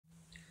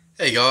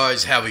Hey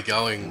guys, how we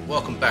going?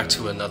 Welcome back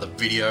to another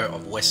video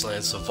of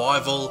Westland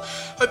Survival.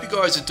 Hope you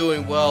guys are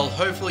doing well.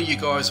 Hopefully you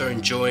guys are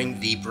enjoying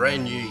the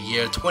brand new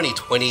year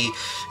 2020.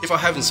 If I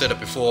haven't said it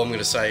before, I'm going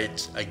to say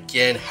it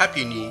again.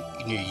 Happy New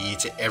Year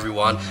to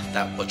everyone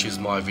that watches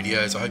my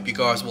videos. I hope you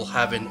guys will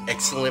have an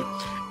excellent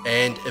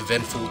and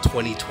eventful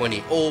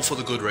 2020, all for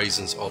the good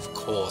reasons, of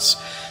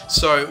course.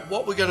 So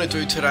what we're going to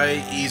do today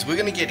is we're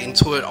going to get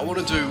into it. I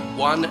want to do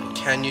one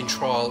canyon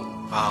trial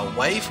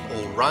wave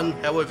or run,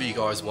 however you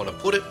guys want to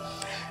put it.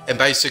 And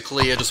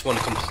basically I just want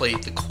to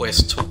complete the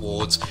quest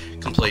towards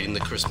completing the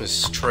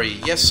Christmas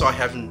tree. Yes, I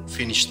haven't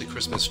finished the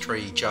Christmas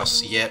tree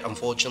just yet,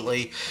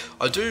 unfortunately.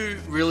 I do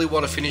really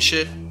want to finish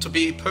it. To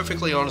be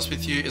perfectly honest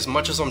with you, as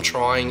much as I'm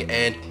trying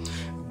and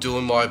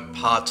doing my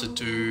part to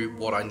do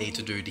what I need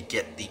to do to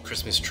get the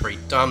Christmas tree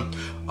done,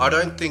 I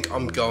don't think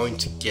I'm going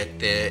to get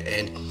there.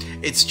 And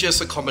it's just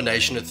a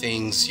combination of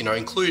things, you know,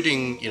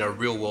 including, you know,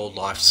 real world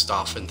life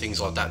stuff and things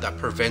like that, that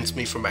prevents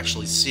me from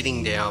actually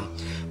sitting down,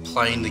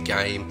 playing the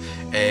game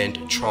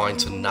and trying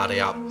to nut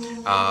out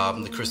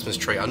the Christmas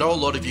tree. I know a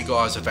lot of you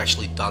guys have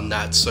actually done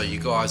that, so you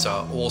guys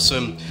are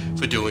awesome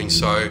for doing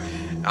so.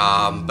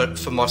 But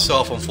for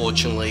myself,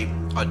 unfortunately,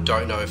 I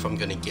don't know if I'm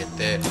going to get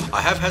there.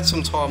 I have had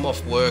some time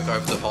off work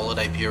over the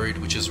holiday period,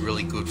 which is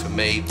really good for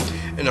me,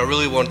 and I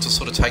really wanted to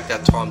sort of take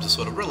that time to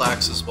sort of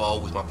relax as well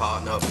with my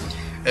partner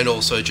and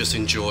also just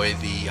enjoy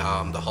the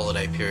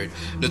holiday period.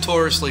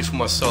 Notoriously for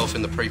myself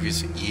in the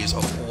previous years,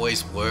 I've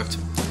always worked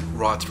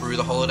right through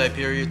the holiday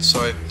period,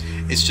 so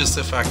it's just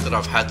the fact that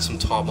I've had some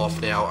time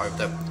off now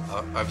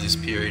over this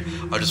period.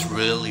 I just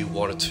really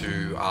wanted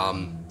to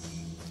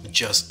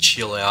just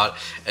chill out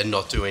and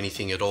not do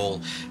anything at all.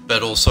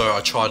 But also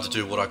I tried to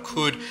do what I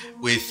could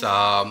with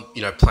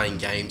you know, playing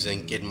games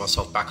and getting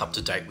myself back up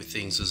to date with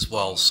things as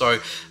well. So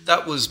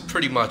that was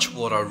pretty much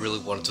what I really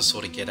wanted to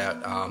sort of get at,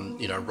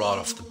 you know, right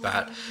off the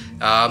bat.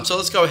 So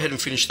let's go ahead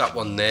and finish that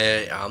one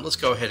there. Let's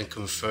go ahead and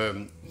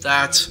confirm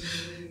that.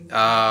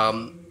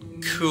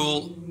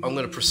 Cool, I'm going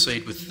to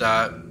proceed with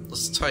that.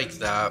 Let's take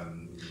that.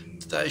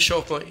 Did they show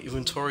up my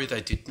inventory? They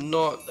did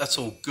not. That's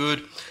all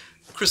good.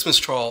 Christmas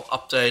trial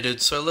updated,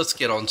 so let's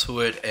get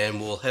onto it and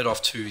we'll head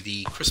off to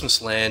the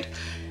Christmas land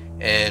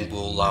and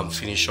we'll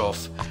finish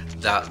off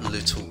that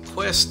little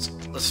quest.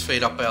 Let's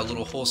feed up our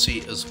little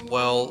horsey as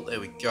well. There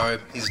we go.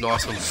 He's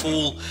nice and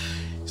full,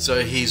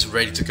 so he's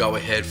ready to go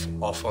ahead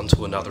off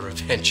onto another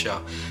adventure.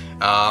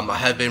 I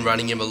have been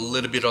running him a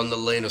little bit on the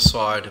leaner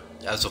side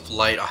as of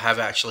late. I have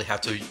actually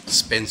had to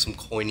spend some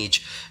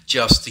coinage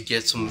just to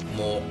get some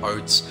more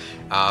oats.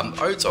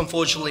 Oats,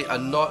 unfortunately, are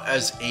not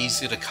as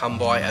easy to come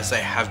by as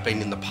they have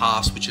been in the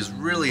past, which is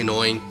really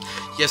annoying.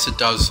 Yes, it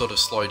does sort of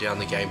slow down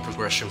the game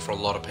progression for a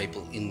lot of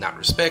people in that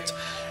respect,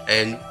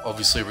 and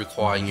obviously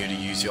requiring you to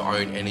use your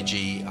own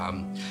energy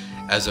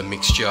as a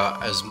mixture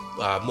as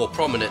more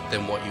prominent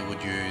than what you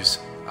would use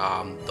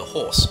the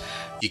horse.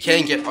 You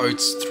can get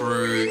oats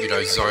through, you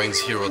know, zones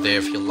here or there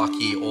if you're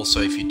lucky.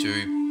 Also, if you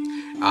do,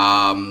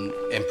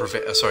 and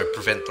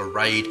prevent the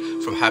raid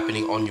from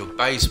happening on your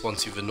base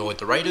once you've annoyed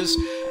the raiders.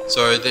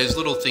 So there's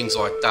little things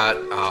like that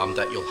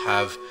that you'll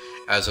have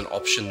as an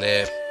option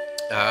there.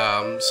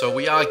 So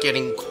we are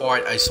getting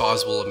quite a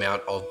sizable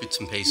amount of bits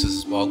and pieces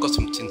as well. I've got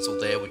some tinsel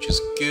there, which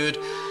is good.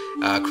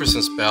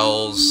 Christmas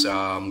bells,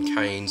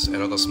 canes,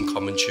 and I've got some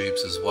common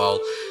tubes as well.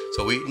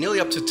 So we're nearly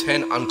up to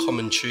 10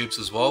 uncommon tubes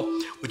as well,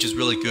 which is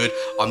really good.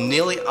 I'm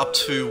nearly up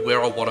to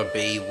where I want to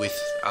be with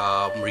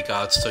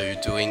regards to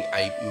doing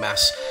a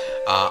mass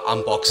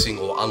unboxing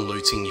or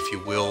unlooting, if you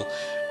will,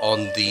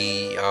 on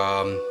the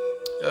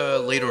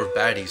leader of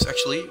baddies.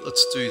 Actually,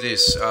 let's do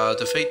this.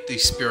 Defeat the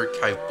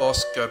spirit cave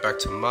boss, go back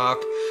to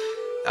Mark.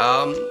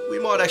 We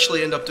might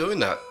actually end up doing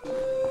that.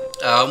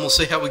 We'll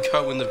see how we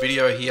go in the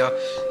video here.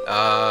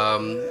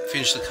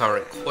 Finish the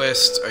current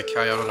quest.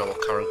 Okay, I don't know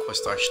what current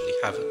quest I actually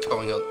have it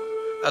going on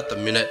at the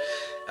minute.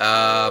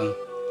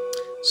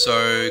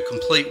 So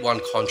complete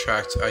one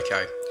contract.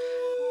 Okay,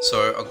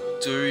 so I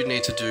do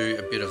need to do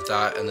a bit of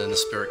that, and then the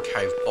spirit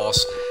cave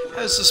boss.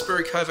 Has the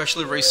spirit cave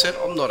actually reset?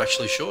 I'm not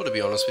actually sure, to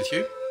be honest with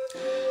you.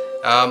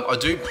 I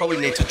do probably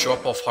need to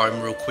drop off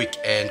home real quick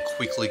and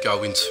quickly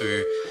go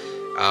into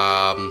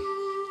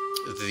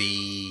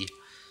the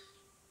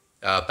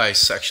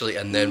base actually,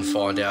 and then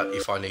find out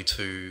if I need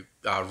to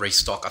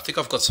restock. I think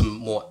I've got some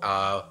more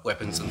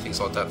weapons and things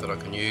like that that I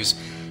can use.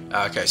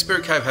 Okay,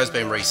 Spirit Cave has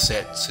been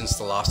reset since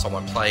the last time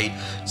I played,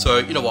 so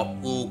you know what,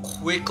 we'll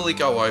quickly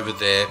go over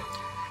there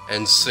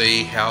and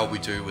see how we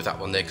do with that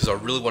one there, because I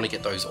really want to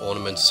get those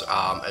ornaments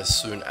as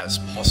soon as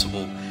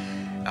possible.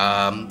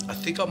 I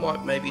think I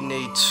might maybe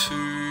need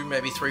 2,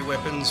 maybe 3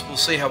 weapons. We'll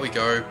see how we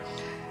go,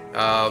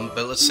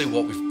 but let's see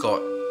what we've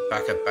got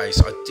back at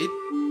base. I'd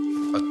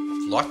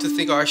like to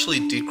think I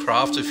actually did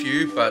craft a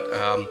few, but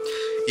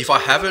if I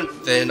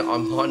haven't, then I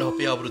might not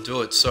be able to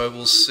do it. So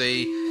we'll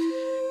see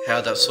how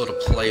that sort of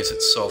plays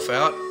itself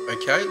out.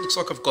 Okay, looks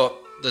like I've got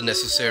the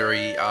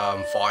necessary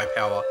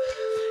firepower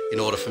in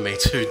order for me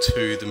to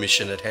do the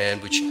mission at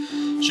hand, which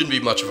shouldn't be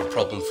much of a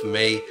problem for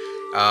me.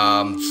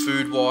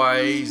 Food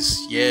wise,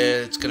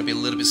 yeah, it's going to be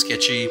a little bit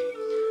sketchy.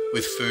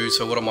 with food.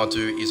 So what I might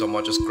do is I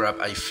might just grab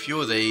a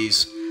few of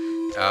these.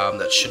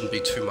 That shouldn't be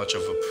too much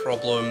of a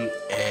problem.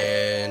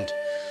 And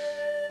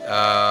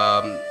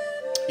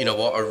you know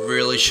what, I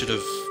really should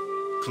have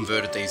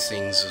converted these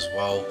things as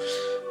well.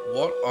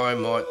 What I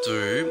might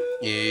do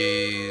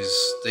is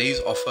these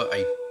offer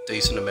a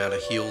decent amount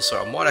of heals,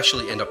 so I might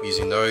actually end up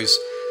using those.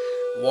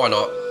 Why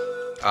not?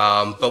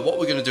 But what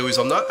we're going to do is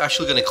I'm not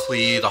actually going to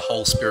clear the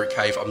whole spirit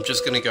cave. I'm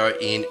just going to go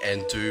in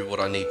and do what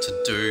I need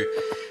to do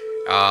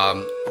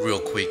real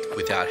quick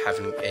without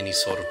having any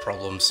sort of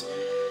problems.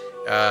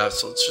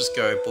 So let's just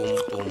go boom,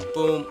 boom,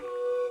 boom,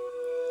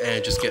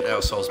 and just get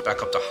ourselves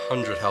back up to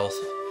 100 health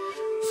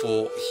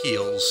for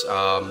heals,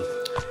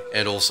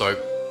 and also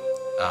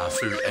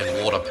food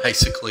and water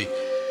basically.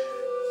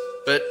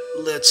 But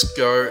let's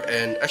go,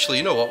 and actually,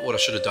 you know what I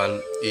should have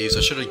done is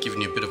I should have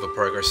given you a bit of a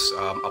progress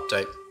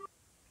update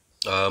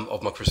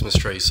of my Christmas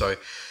tree. So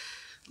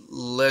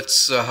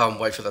let's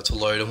wait for that to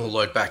load, and we'll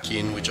load back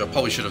in, which I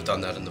probably should have done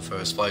that in the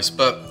first place,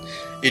 but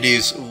it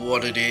is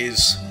what it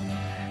is.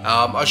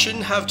 I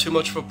shouldn't have too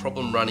much of a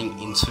problem running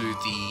into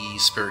the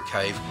spirit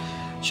cave.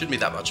 Shouldn't be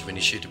that much of an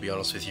issue, to be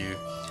honest with you.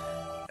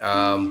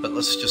 But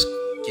let's just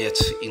get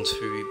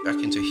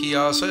back into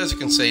here. So as you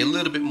can see, a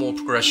little bit more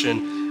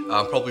progression,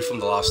 probably from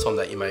the last time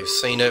that you may have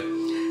seen it.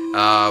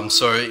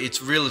 So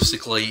it's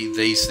realistically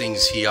these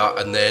things here,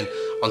 and then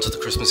onto the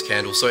Christmas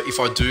candle. So if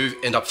I do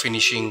end up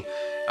finishing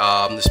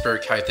the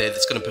spirit cave there,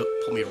 that's going to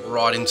put me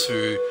right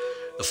into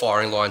the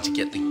firing line to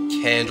get the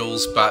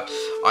candles. But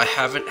I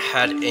haven't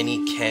had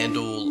any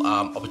candle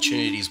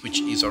opportunities, which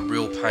is a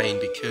real pain,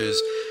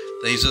 because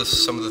these are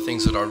some of the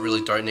things that I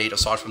really don't need,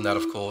 aside from that,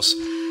 of course.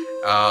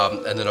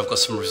 And then I've got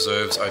some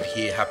reserves over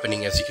here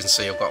happening. As you can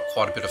see, I've got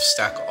quite a bit of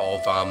stack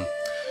of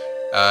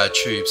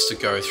tubes to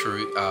go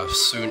through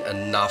soon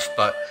enough.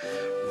 But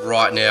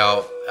right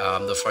now,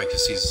 the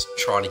focus is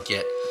trying to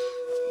get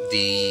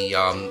the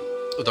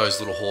those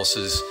little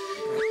horses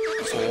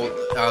for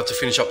to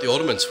finish up the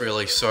ornaments,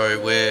 really. So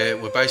we're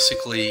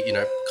basically, you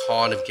know,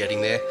 kind of getting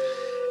there.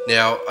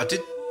 Now,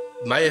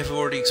 may have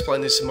already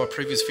explained this in my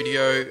previous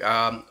video.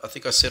 I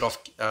think I said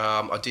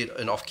I did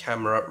an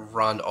off-camera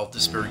run of the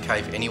spirit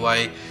cave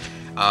anyway.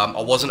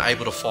 I wasn't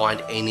able to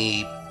find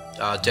any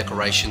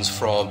decorations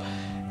from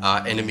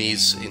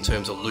enemies in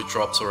terms of loot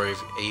drops, or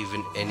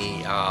even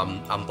any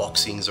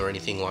unboxings or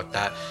anything like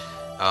that,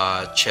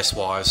 chest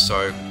wise.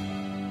 So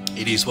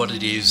it is what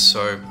it is.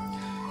 So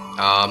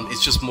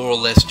it's just more or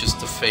less just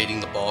defeating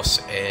the boss,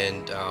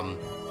 and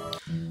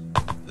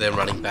then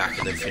running back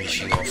and then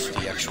finishing off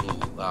the actual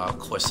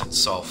quest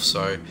itself.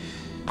 So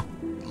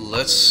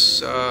let's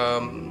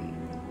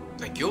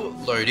thank you,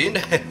 load in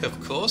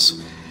of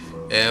course,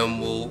 and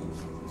we'll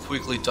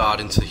quickly dart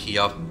into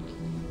here,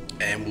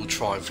 and we'll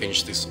try and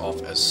finish this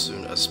off as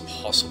soon as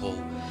possible.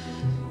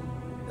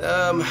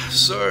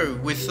 So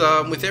with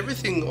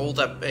everything, all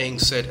that being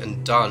said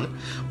and done,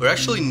 we're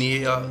actually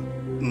near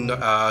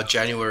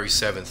January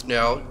 7th.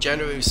 Now,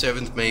 January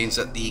 7th means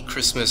that the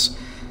Christmas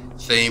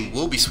theme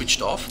will be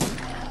switched off,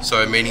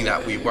 so meaning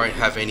that we won't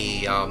have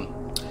any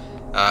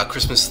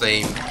Christmas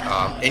theme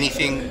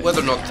anything.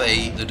 Whether or not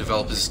the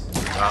developers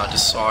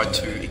decide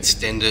to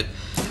extend it,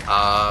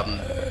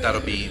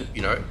 that'll be,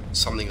 you know,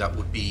 something that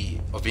would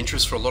be of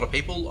interest for a lot of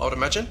people, I would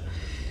imagine,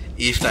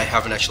 if they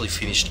haven't actually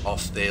finished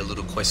off their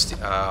little quest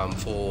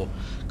for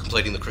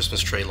completing the Christmas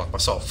tree like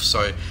myself.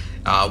 So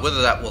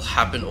whether that will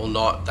happen or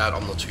not, that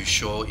I'm not too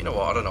sure. You know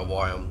what, I don't know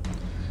why I'm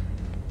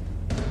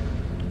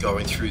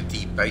going through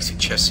the basic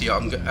chests here.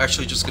 I'm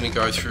actually just going to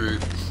go through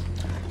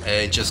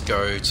and just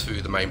go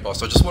to the main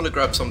boss. I just want to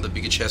grab some of the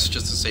bigger chests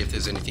just to see if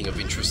there's anything of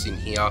interest in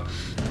here.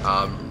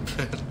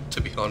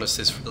 To be honest,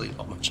 there's really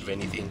not much of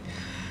anything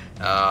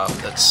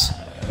that's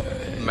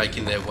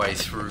making their way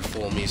through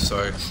for me.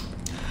 So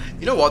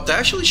you know what, they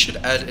actually should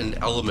add an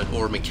element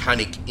or a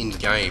mechanic in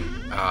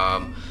game.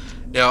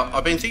 Now,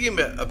 I've been thinking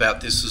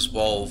about this as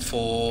well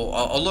for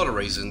a lot of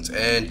reasons,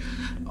 and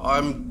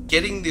I'm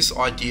getting this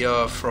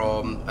idea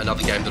from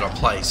another game that I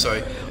play.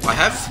 So I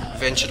have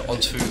ventured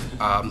onto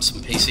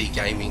some PC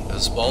gaming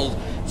as well,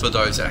 for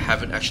those that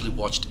haven't actually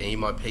watched any of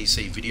my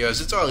PC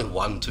videos. It's only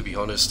one, to be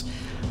honest,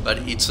 but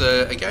it's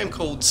a game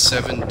called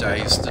 7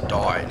 Days to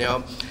Die.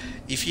 Now,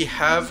 if you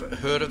have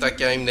heard of that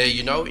game there,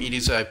 you know it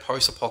is a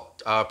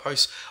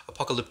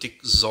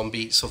post-apocalyptic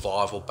zombie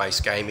survival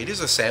based game. It is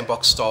a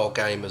sandbox style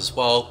game as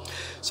well.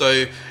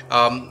 So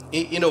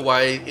in a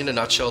way, in a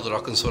nutshell, that I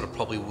can sort of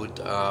probably would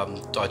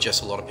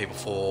digest a lot of people,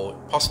 for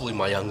possibly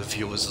my younger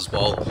viewers as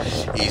well,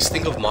 is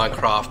think of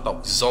Minecraft but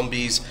with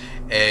zombies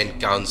and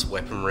guns,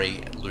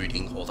 weaponry,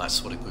 looting, all that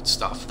sort of good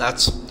stuff.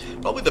 That's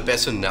probably the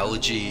best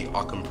analogy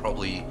I can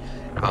probably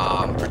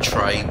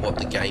portray what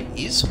the game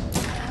is.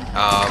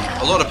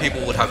 A lot of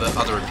people would have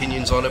other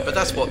opinions on it, but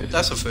that's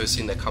the first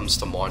thing that comes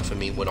to mind for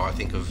me when I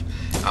think of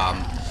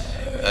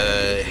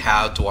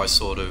how do I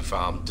sort of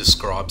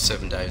describe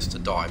 7 Days to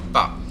Die.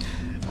 But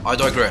I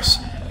digress.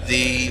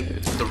 The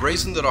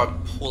reason that I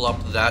pull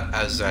up that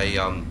as a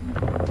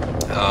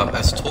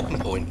talking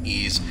point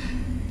is,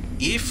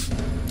 if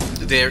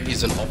there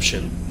is an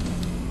option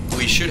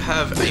we should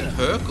have a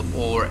perk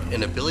or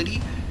an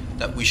ability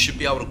that we should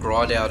be able to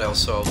grind out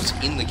ourselves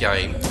in the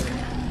game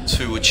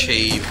to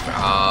achieve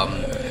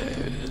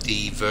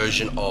the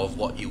version of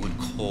what you would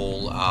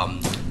call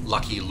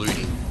lucky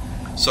looting.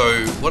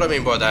 So what I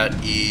mean by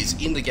that is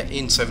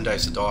in 7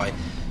 Days to Die,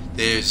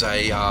 there's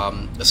a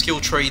skill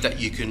tree that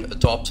you can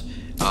adopt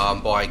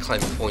by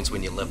claiming points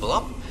when you level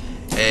up,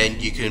 and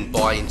you can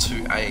buy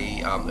into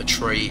a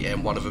tree,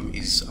 and one of them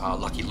is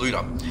lucky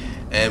looter.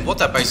 And what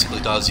that basically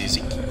does is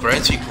it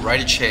grants you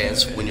greater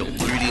chance when you're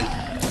looting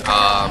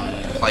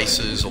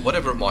places or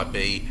whatever it might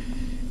be.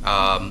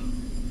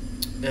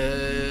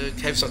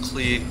 Caves are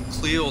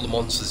clear all the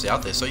monsters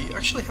out there, so you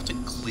actually have to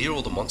clear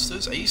all the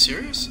monsters. Are you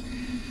serious?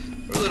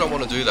 I really don't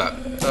want to do that.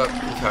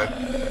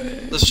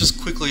 Okay, let's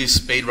just quickly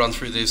speed run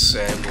through this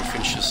and we'll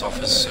finish this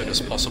off as soon as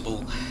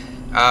possible.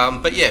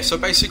 But yeah, so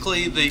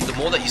basically the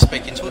more that you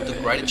spec into it, the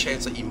greater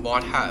chance that you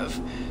might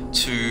have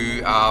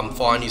to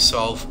find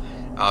yourself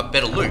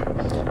better loot.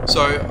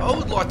 So I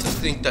would like to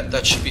think that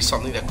that should be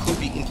something that could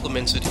be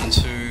implemented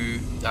into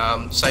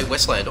say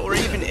Westland, or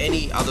even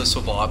any other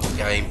survival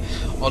game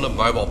on a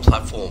mobile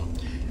platform.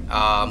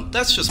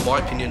 That's just my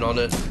opinion on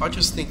it. I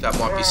just think that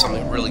might be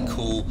something really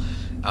cool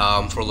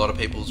for a lot of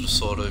people to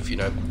sort of, you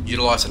know,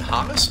 utilize and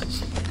harness.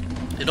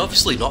 And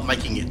obviously not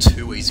making it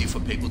too easy for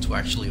people to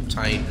actually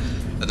obtain,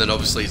 and then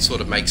obviously it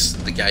sort of makes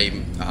the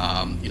game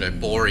you know,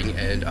 boring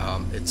and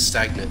it's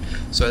stagnant.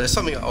 So there's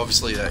something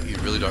obviously that you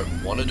really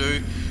don't want to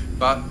do,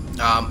 but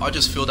I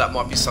just feel that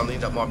might be something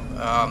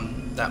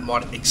that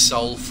might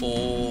excel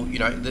for, you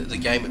know, the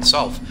game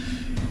itself.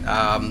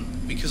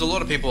 Because a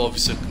lot of people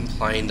obviously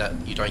complain that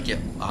you don't get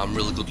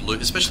really good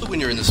loot, especially when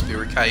you're in the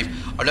Spirit Cave.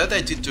 I know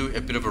they did do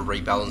a bit of a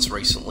rebalance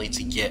recently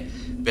to get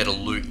better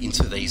loot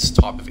into these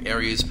type of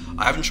areas.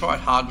 I haven't tried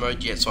hard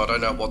mode yet, so I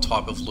don't know what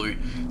type of loot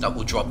that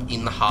will drop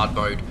in the hard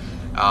mode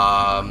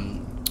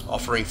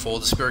offering for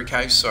the Spirit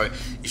Cave. So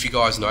if you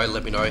guys know,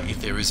 let me know if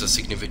there is a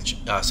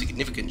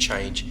significant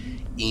change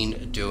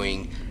in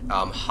doing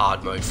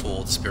hard mode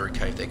for the Spirit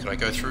Cave there. Can I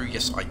go through?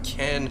 Yes, I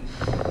can.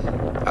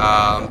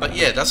 But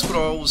yeah, that's what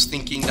I was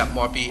thinking. That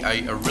might be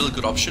a really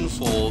good option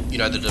for, you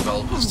know, the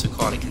developers to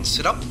kind of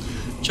consider,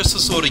 just to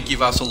sort of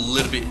give us a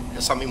little bit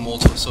something more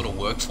to sort of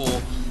work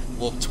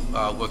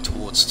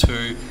towards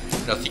too.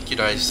 And I think, you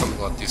know, something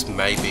like this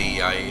may be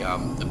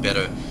a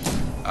better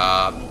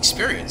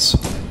experience.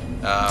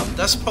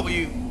 That's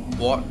probably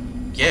what.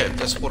 Yeah,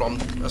 that's what I'm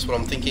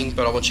thinking.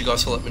 But I want you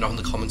guys to let me know in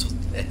the comments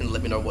and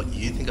let me know what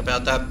you think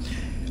about that.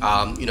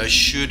 You know,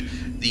 should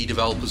the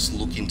developers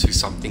look into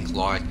something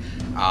like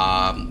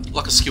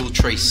a skill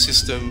tree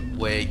system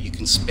where you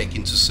can spec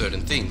into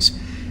certain things?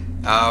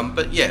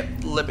 But yeah,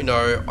 let me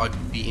know.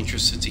 I'd be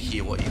interested to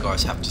hear what you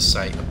guys have to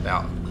say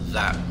about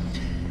that.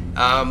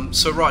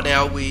 So right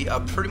now we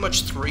are pretty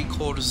much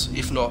 3/4,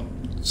 if not,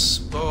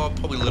 well,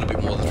 probably a little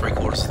bit more than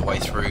 3/4 of the way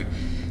through,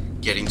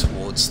 getting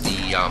towards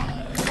the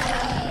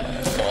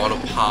final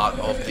part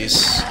of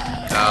this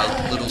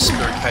little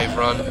Spirit Cave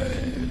run.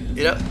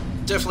 It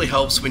definitely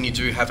helps when you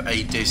do have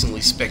a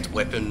decently spec'd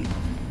weapon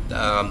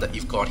that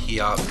you've got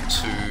here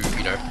to,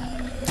 you know,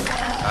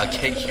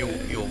 get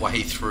your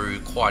way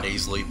through quite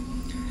easily.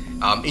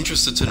 I'm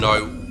interested to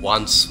know,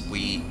 once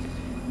we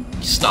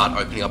start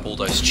opening up all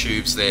those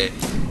tubes there,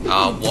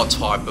 what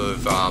type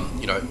of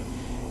you know,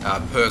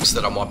 perks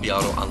that I might be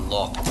able to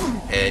unlock,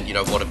 and, you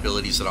know, what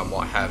abilities that I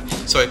might have.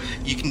 So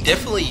you can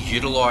definitely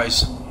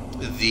utilize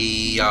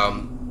the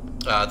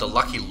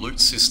lucky loot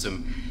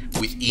system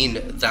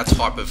within that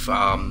type of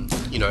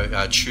you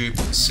know, tube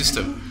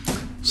system.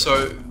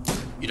 So,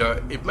 you know,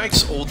 it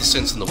makes all the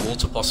sense in the world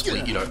to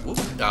possibly, you know,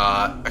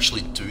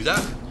 actually do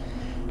that.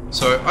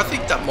 So I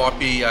think that might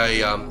be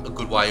a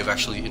good way of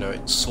actually, you know,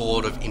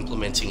 sort of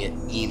implementing it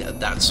in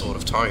that sort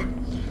of tone.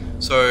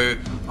 So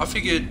I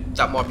figured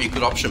that might be a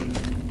good option.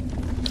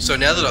 So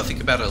now that I think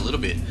about it a little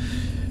bit,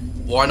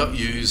 why not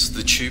use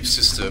the tube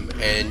system?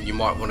 And you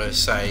might want to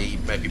say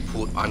maybe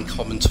put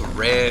uncommon to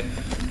rare,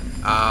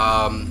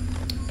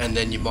 and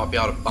then you might be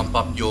able to bump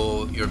up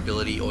your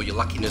ability or your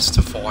luckiness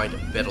to find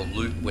better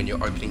loot when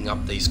you're opening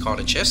up these kind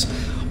of chests.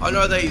 I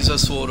know these are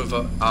sort of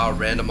are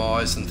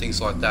randomized and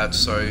things like that,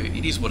 so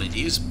it is what it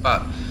is,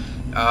 but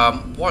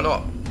why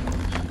not?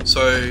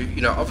 So,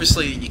 you know,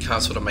 obviously you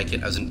can't sort of make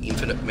it as an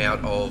infinite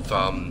amount of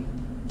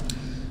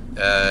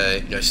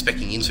you know,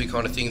 specking into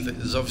kind of thing.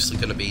 There's obviously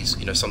going to be,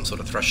 you know, some sort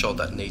of threshold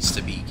that needs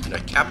to be, you know,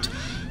 capped.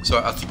 So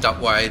I think that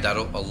way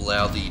that'll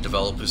allow the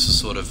developers to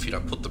sort of, you know,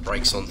 put the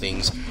brakes on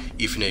things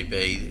if need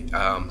be.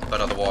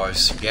 But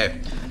otherwise, yeah,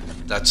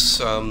 that's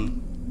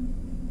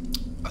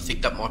I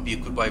think that might be a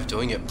good way of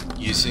doing it,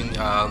 using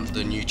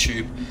the new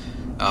tube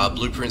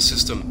blueprint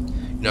system.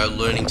 You know,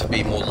 learning to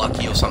be more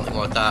lucky or something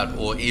like that,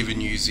 or even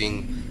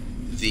using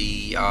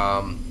the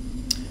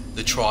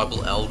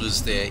tribal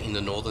elders there in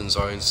the northern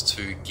zones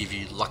to give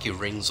you lucky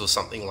rings or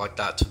something like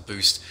that to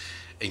boost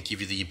and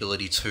give you the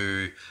ability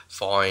to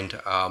find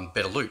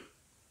better loot.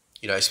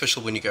 you know,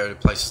 especially when you go to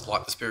places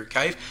like the Spirit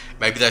Cave,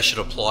 maybe they should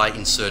apply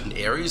in certain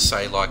areas,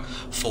 say like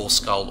 4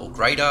 skull or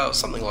greater or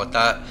something like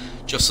that,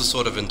 just to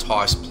sort of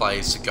entice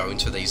players to go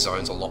into these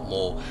zones a lot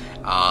more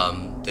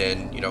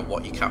than, you know,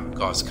 what you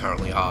guys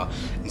currently are,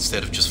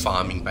 instead of just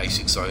farming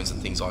basic zones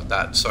and things like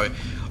that. So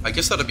I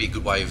guess that'd be a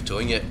good way of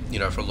doing it, you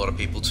know, for a lot of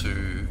people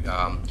to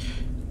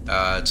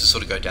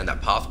sort of go down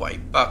that pathway.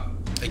 But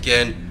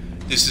again,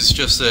 this is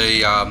just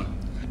a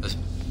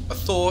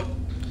thought,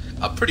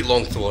 a pretty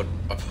long thought.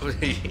 I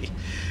probably,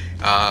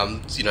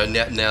 you know,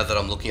 now that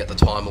I'm looking at the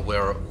time of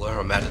where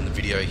I'm at in the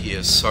video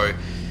here, so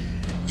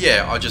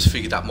yeah, I just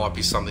figured that might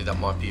be something that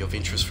might be of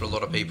interest for a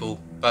lot of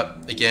people.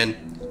 But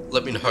again,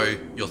 let me know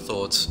your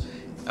thoughts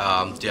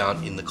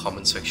down in the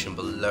comment section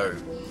below.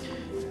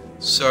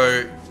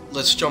 So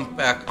let's jump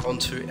back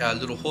onto our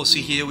little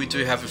horsey here. We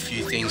do have a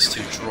few things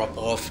to drop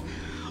off.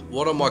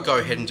 What I might go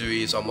ahead and do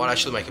is I might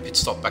actually make a pit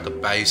stop back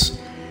at base,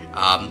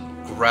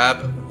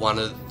 grab one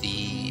of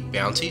the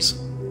bounties,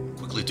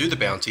 quickly do the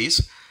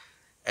bounties,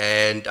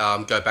 and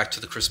go back to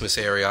the Christmas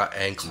area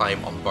and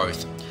claim on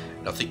both.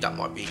 And I think that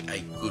might be a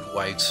good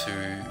way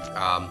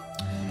to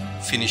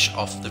finish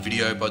off the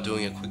video by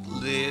doing a quick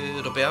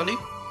little bounty.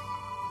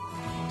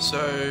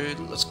 So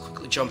let's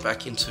quickly jump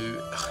back into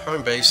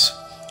home base,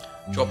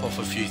 drop off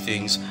a few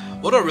things.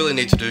 What I really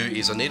need to do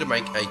is I need to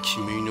make a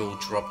communal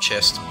drop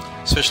chest,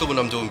 especially when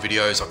I'm doing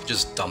videos. I can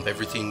just dump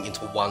everything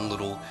into one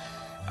little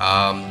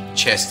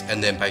chest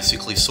and then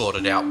basically sort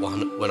it out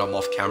when I'm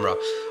off camera.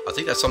 I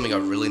think that's something I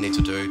really need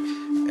to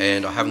do,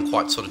 and I haven't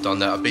quite sort of done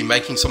that. I've been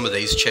making some of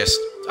these chests,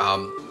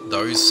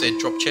 those said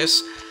drop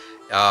chests,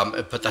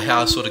 but they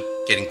are sort of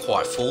getting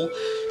quite full.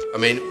 I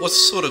mean, what's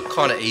sort of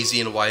kind of easy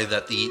in a way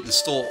that the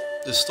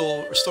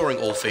restoring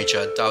all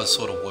feature does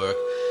sort of work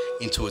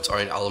into its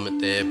own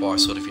element there by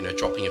sort of, you know,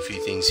 dropping a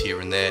few things here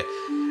and there,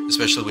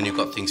 especially when you've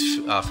got things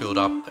filled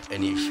up,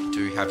 and if you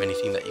do have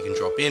anything that you can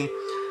drop in,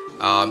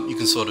 you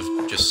can sort of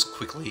just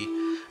quickly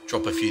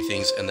drop a few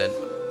things and then,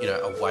 you know,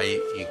 away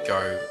you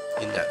go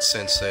in that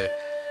sense there.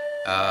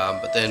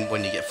 But then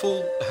when you get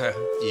full,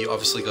 you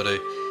obviously got to,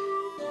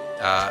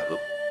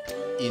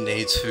 you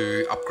need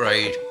to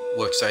upgrade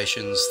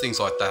workstations, things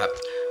like that,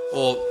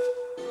 or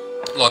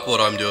like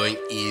what I'm doing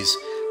is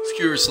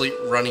furiously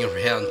running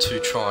around to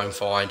try and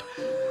find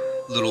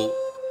little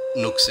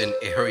nooks and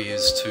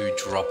areas to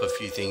drop a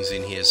few things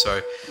in here.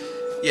 So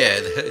yeah,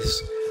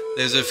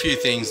 there's a few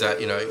things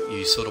that, you know,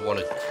 you sort of want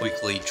to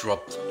quickly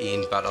drop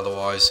in, but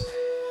otherwise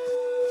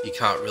you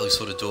can't really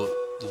sort of do it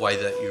the way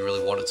that you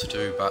really want it to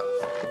do. But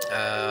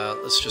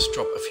let's just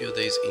drop a few of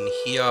these in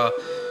here,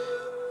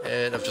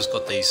 and I've just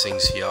got these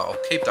things here. I'll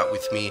keep that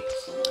with me,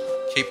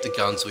 keep the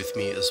guns with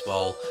me as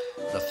well.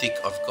 And I think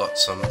I've got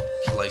some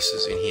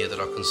places in here that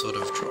I can sort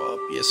of drop.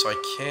 Yes, I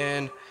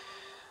can.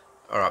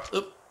 Alright,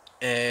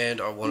 and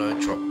I want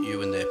to drop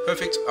you in there.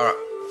 Perfect. Alright,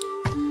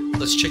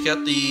 let's check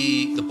out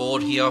the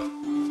board here.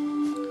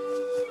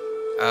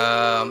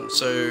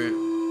 So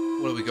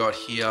what do we got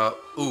here?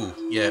 Ooh,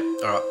 yeah,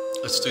 alright,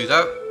 let's do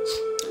that.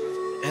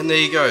 And there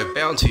you go,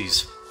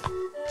 bounties.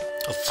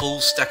 A full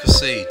stack of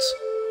seeds.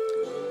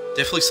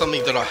 Definitely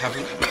something that I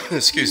haven't,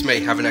 excuse me,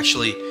 haven't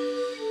actually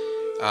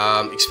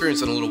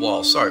experienced in a little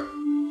while. So,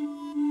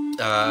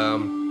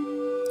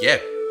 yeah,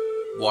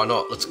 why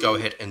not? Let's go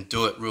ahead and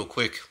do it real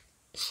quick.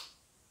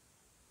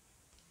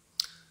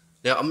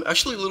 Now, I'm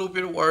actually a little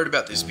bit worried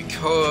about this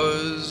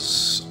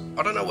because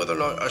I don't know whether or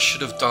not I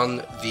should have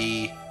done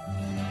the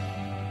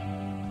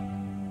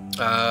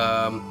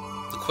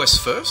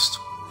quest first.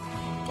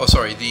 Oh,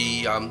 sorry,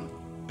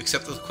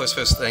 accept the quest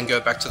first, then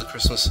go back to the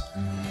Christmas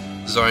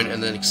zone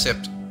and then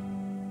accept.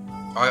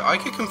 I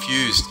get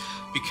confused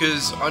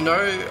because I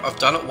know I've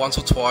done it once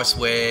or twice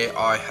where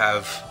I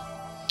have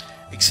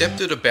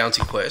accepted a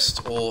bounty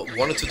quest or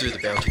wanted to do the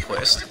bounty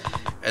quest,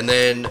 and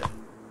then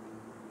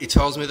it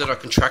tells me that I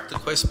can track the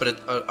quest,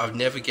 but I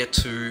never get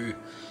to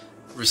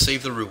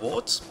receive the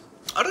rewards.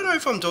 I don't know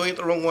if I'm doing it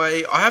the wrong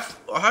way. I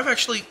have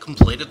actually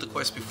completed the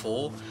quest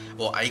before,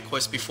 or a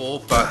quest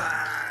before, but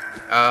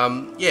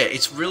yeah,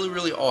 it's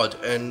really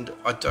odd, and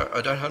I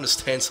don't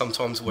understand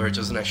sometimes where it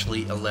doesn't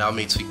actually allow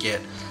me to get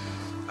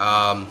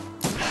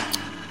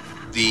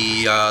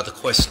the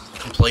quest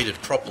completed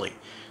properly.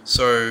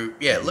 So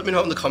yeah, let me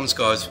know in the comments,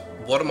 guys,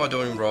 what am I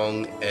doing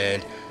wrong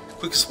and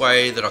quickest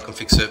way that I can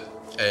fix it.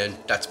 And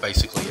that's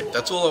basically it.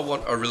 That's all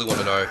I really want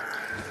to know,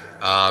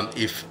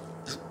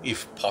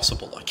 if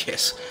possible, I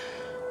guess.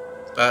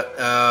 But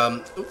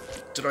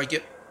did I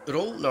get it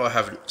all? No, I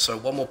haven't. So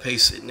one more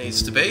piece it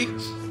needs to be,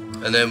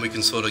 and then we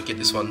can sort of get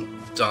this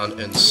one done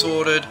and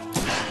sorted.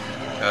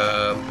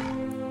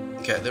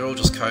 Okay, they're all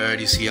just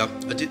coyotes here.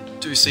 I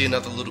do see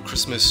another little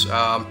Christmas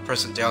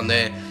present down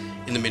there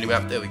in the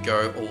minimap. There we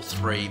go, all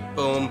three.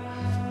 Boom.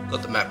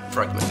 Got the map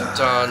fragment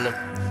done.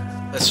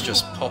 Let's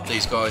just pop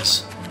these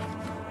guys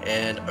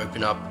and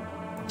open up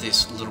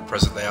this little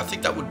present there. I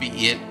think that would be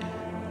it.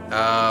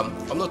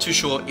 I'm not too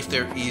sure if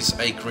there is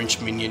a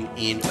Grinch minion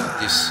in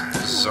this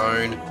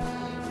zone.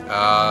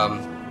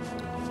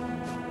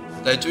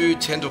 They do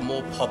tend to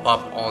more pop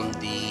up on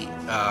the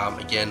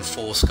again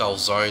 4 skull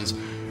zones,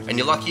 and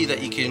you're lucky that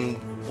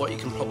what you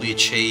can probably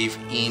achieve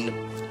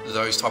in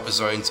those type of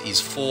zones is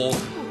 4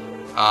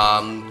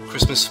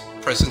 Christmas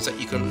presents that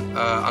you can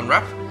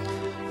unwrap,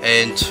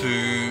 and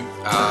 2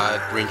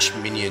 Grinch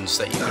minions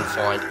that you can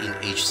find in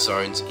each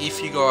zones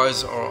if you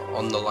guys are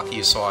on the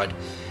luckier side,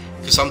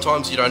 because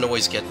sometimes you don't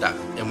always get that,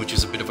 and which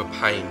is a bit of a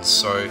pain.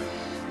 So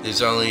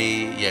there's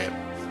only, yeah,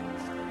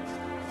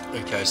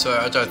 okay, so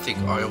I don't think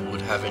I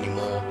would have any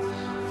more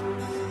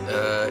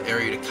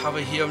area to cover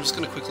here. I'm just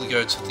going to quickly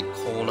go to the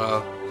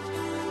corner,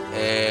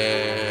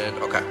 and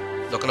okay,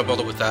 not going to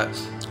bother with that.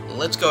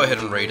 Let's go ahead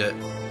and read it.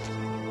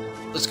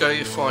 Let's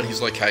go find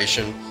his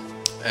location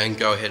and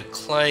go ahead,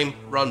 claim,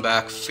 run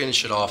back,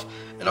 finish it off,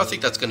 and I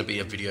think that's going to be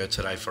a video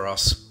today for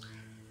us.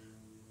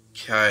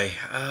 Okay,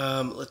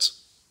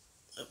 let's,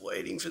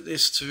 waiting for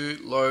this to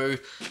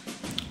load.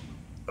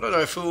 I don't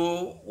know,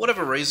 for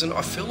whatever reason,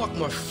 I feel like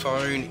my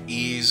phone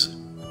is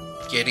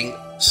getting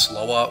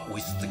slower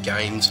with the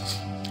games.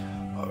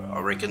 I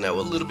reckon they were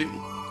a little bit,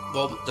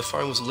 well, the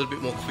phone was a little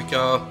bit more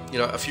quicker, you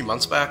know, a few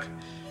months back,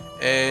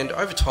 and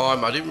over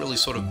time I didn't really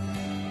sort of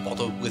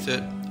bother with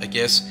it, I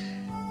guess.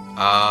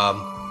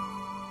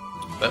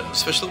 But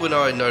especially when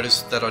I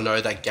notice that I know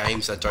that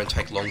games that don't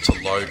take long to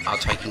load are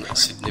taking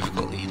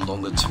significantly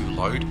longer to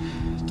load,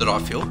 that I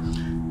feel.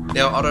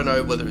 Now, I don't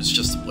know whether it's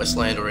just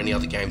Westland or any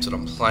other games that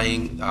I'm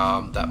playing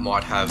that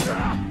might have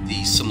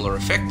the similar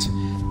effect,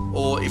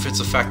 or if it's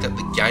the fact that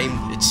the game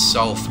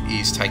itself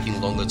is taking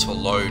longer to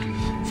load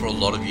for a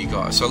lot of you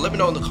guys. So let me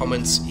know in the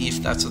comments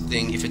if that's a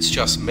thing, if it's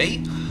just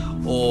me,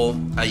 or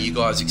are you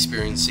guys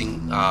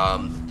experiencing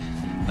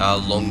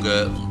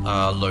longer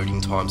loading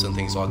times and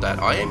things like that.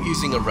 I am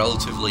using a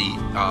relatively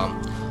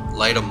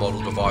later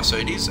model device, so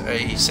it is a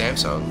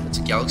Samsung. It's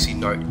a Galaxy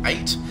Note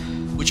 8,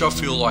 which I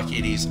feel like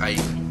it is a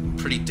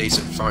pretty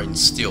decent phone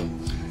still,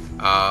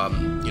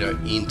 you know,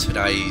 in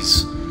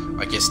today's,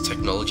 I guess,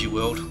 technology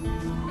world.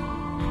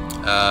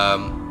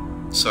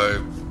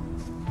 So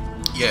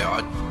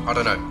yeah, I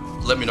don't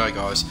know, let me know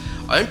guys.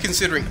 I am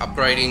considering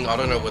upgrading. I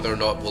don't know whether or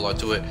not will I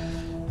do it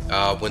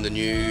when the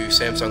new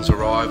Samsungs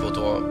arrive, or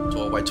do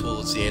I wait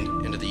towards the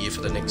end of the year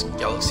for the next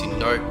Galaxy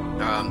Note,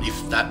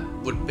 if that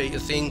would be a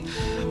thing.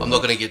 I'm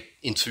not going to get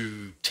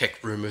into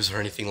tech rumors or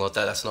anything like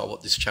that. That's not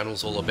what this channel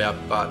is all about,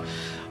 but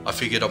I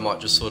figured I might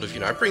just sort of,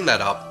 you know, bring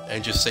that up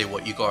and just see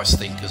what you guys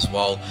think as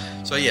well.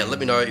 So yeah, let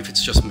me know if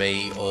it's just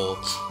me, or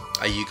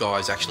are you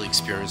guys actually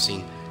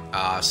experiencing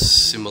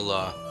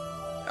similar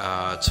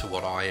to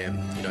what I am,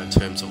 you know, in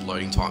terms of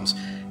loading times.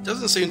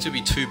 Doesn't seem to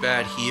be too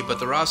bad here, but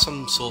there are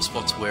some sore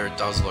spots where it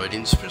does load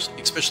in,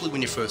 especially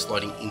when you're first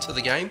loading into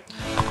the game.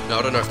 Now,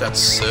 I don't know if that's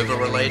server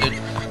related.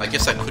 I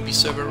guess that could be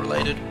server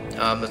related.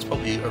 That's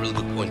probably a really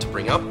good point to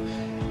bring up.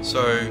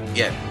 So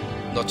yeah,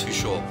 not too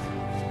sure.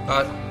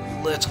 But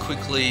let's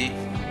quickly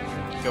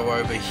go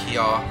over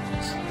here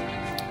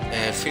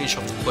and finish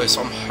off the quest.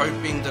 I'm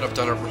hoping that I've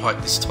done it right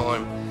this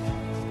time.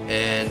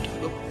 And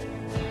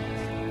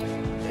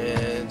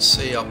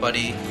see our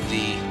buddy,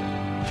 the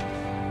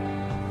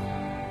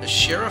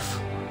sheriff.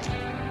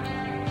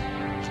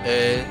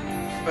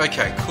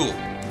 Okay, cool.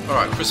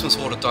 Alright, Christmas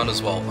order done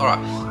as well. Alright,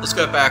 let's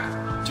go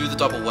back, do the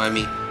double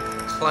whammy,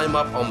 claim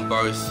up on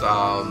both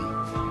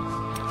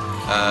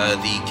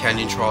the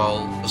canyon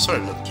trial, sorry,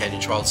 not the canyon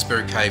trial,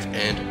 spirit cave,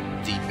 and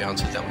the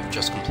bounty that we've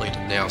just completed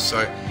now. So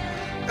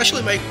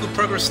actually made good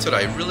progress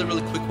today.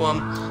 Really quick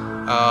one.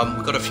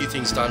 We've got a few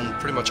things done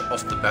pretty much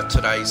off the bat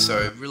today,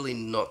 so really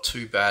not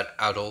too bad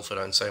at all, if I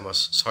don't say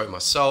so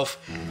myself.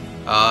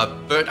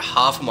 Burnt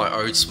half of my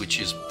oats, which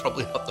is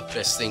probably not the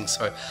best thing,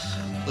 so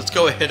let's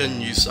go ahead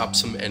and use up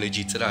some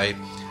energy today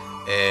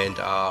and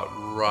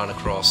run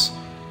across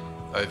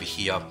over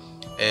here.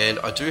 And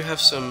I do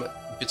have some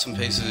bits and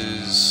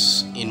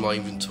pieces in my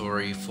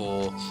inventory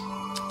for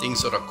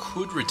things that I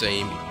could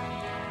redeem.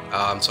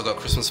 So I've got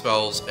Christmas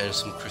bells and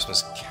some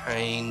Christmas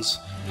canes.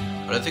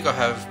 I don't think I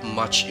have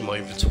much in my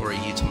inventory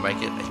here to make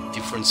it a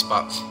difference,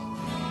 but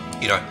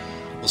you know,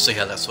 we'll see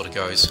how that sort of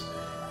goes.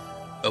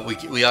 But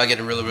we are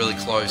getting really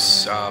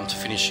close to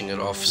finishing it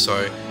off.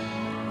 So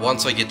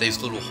once I get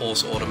these little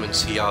horse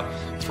ornaments here,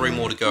 3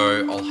 more to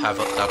go, I'll have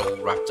that all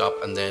wrapped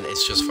up, and then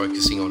it's just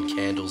focusing on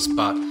candles.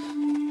 But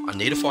I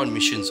need to find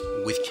missions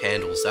with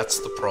candles. That's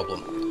the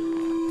problem.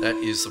 That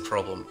is the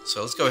problem.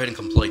 So let's go ahead and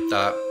complete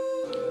that.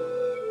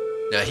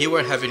 Now he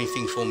won't have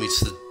anything for me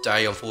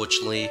today,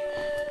 unfortunately.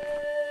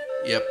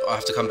 Yep, I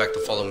have to come back the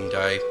following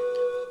day.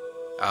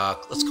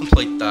 Let's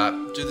complete that,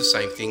 do the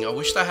same thing. I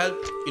wish they had,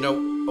 you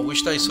know, I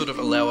wish they sort of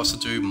allow us to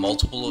do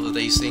multiple of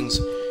these things,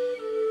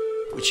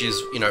 which is,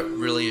 you know,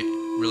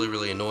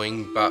 really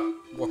annoying, but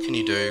what can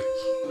you do?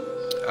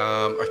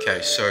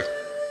 Okay, so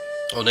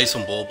I'll need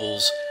some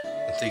baubles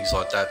and things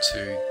like that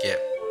to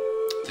get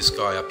this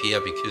guy up here,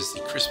 because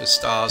the Christmas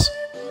stars,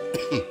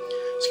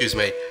 excuse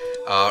me,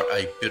 are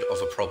a bit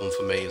of a problem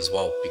for me as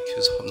well,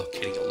 because I'm not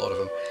getting a lot of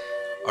them.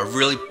 I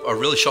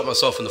really shot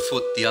myself in the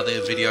foot the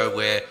other video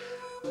where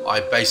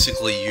I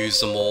basically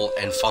used them all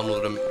and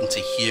funneled them into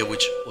here,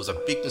 which was a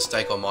big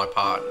mistake on my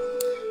part.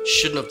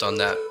 Shouldn't have done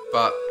that,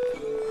 but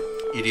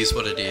it is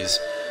what it is.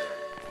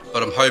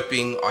 but I'm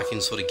hoping I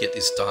can sort of get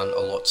this done a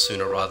lot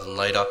sooner rather than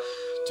later.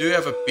 Do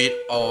have a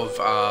bit of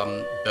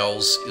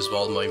bells as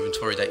well in my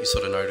inventory that you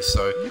sort of notice,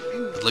 so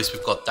at least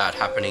we've got that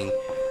happening.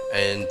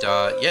 And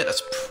yeah,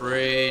 that's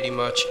pretty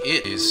much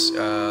it.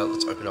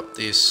 Let's open up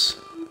this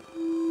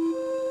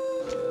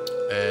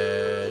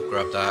and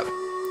grab that,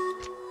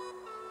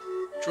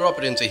 drop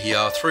it into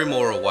here, 3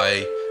 more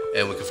away,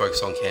 and we can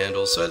focus on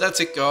candles. So that's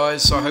it,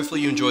 guys. So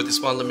hopefully you enjoyed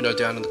this one. Let me know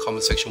down in the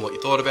comment section what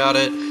you thought about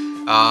it.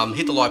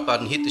 Hit the like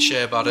button, hit the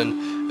share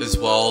button as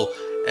well,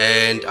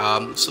 and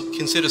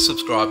consider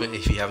subscribing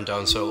if you haven't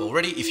done so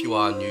already if you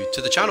are new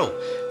to the channel.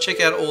 Check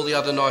out all the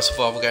other nice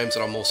survival games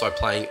that I'm also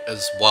playing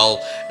as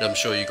well, and I'm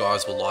sure you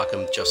guys will like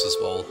them just as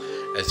well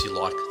as you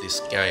like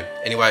this game.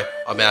 Anyway,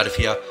 I'm out of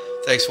here.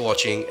 Thanks for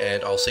watching,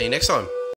 and I'll see you next time.